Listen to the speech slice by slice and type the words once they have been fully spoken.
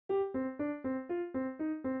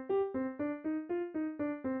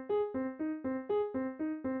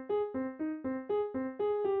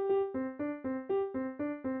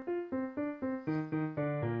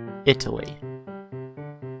Italy,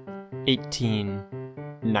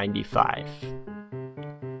 1895.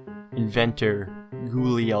 Inventor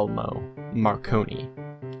Guglielmo Marconi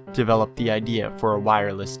developed the idea for a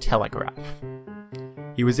wireless telegraph.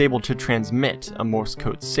 He was able to transmit a Morse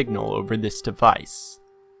code signal over this device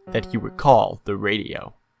that he would call the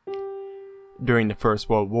radio. During the First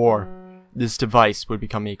World War, this device would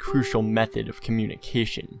become a crucial method of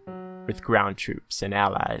communication with ground troops and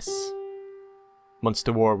allies. Once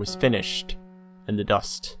the war was finished and the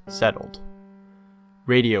dust settled,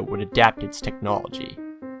 radio would adapt its technology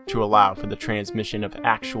to allow for the transmission of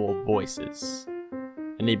actual voices,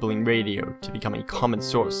 enabling radio to become a common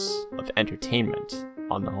source of entertainment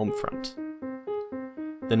on the home front.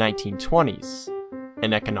 The 1920s,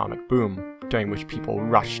 an economic boom during which people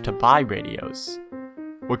rushed to buy radios,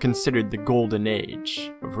 were considered the golden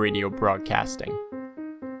age of radio broadcasting.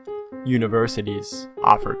 Universities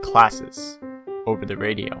offered classes over the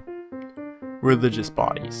radio. Religious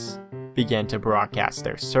bodies began to broadcast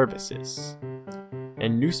their services,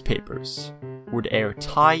 and newspapers would air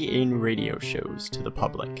tie-in radio shows to the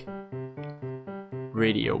public.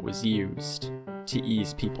 Radio was used to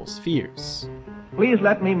ease people's fears. Please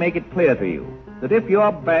let me make it clear to you that if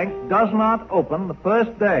your bank does not open the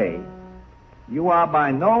first day, you are by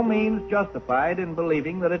no means justified in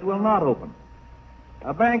believing that it will not open.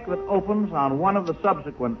 A bank that opens on one of the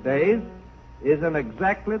subsequent days is in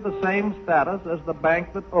exactly the same status as the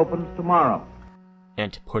bank that opens tomorrow.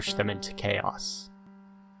 And to push them into chaos.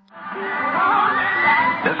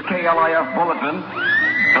 This KLIF bulletin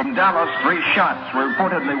from Dallas, 3 shots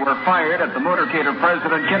reportedly were fired at the motorcade of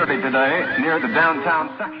President Kennedy today near the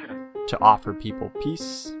downtown section. To offer people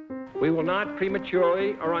peace. We will not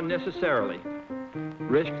prematurely or unnecessarily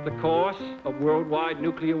risk the course of worldwide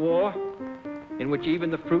nuclear war, in which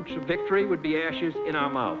even the fruits of victory would be ashes in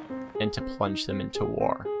our mouth. And to plunge them into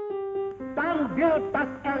war. Dann wird das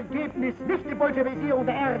Ergebnis nicht die Bolschewisierung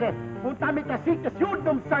der Erde und damit der Sieg des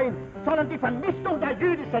Judentums sein, sondern die Vernichtung der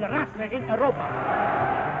jüdischen Rasse in Europa.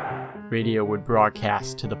 Radio would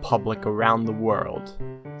broadcast to the public around the world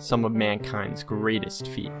some of mankind's greatest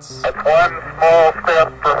feats. It's one small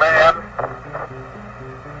step for man,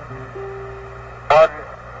 one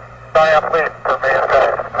giant leap for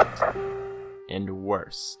mankind. And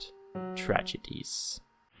worst tragedies.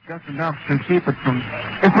 Just enough to keep it from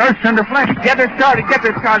it bursts into flames. Get it started, get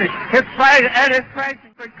it started. It's fire and it's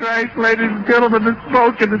crashing. The crash, ladies and gentlemen, the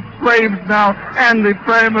smoke and the flames now, and the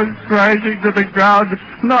flame is crashing to the ground,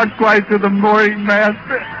 not quite to the mooring mast.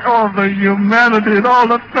 All the humanity and all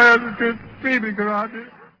the passengers screaming around it.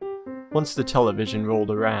 Once the television rolled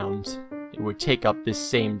around, it would take up this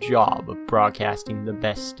same job of broadcasting the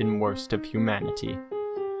best and worst of humanity.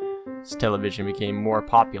 As television became more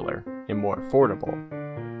popular and more affordable,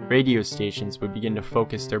 radio stations would begin to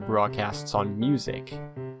focus their broadcasts on music,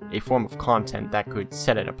 a form of content that could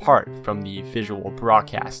set it apart from the visual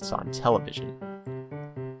broadcasts on television.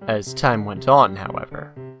 As time went on,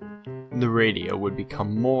 however, the radio would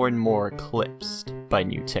become more and more eclipsed by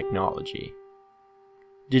new technology.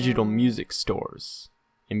 Digital music stores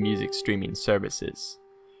and music streaming services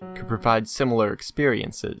could provide similar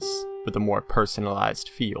experiences with a more personalized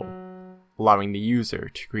feel, allowing the user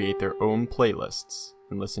to create their own playlists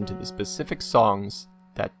and listen to the specific songs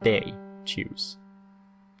that they choose.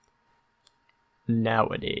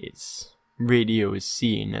 Nowadays, radio is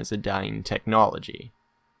seen as a dying technology,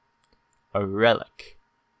 a relic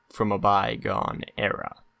from a bygone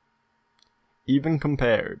era. Even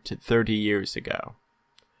compared to 30 years ago,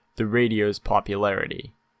 the radio's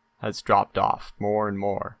popularity has dropped off more and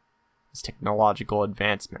more as technological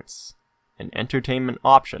advancements and entertainment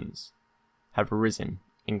options have arisen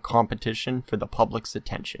in competition for the public's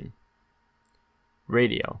attention.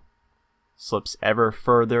 Radio slips ever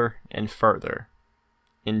further and further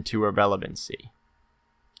into irrelevancy,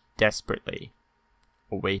 desperately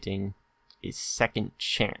awaiting a second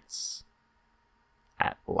chance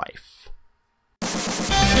at life.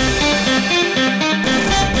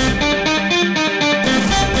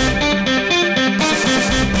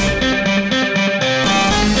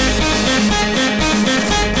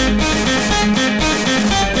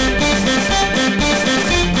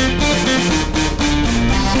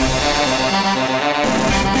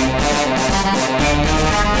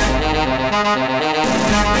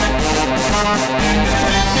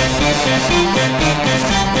 Thank you.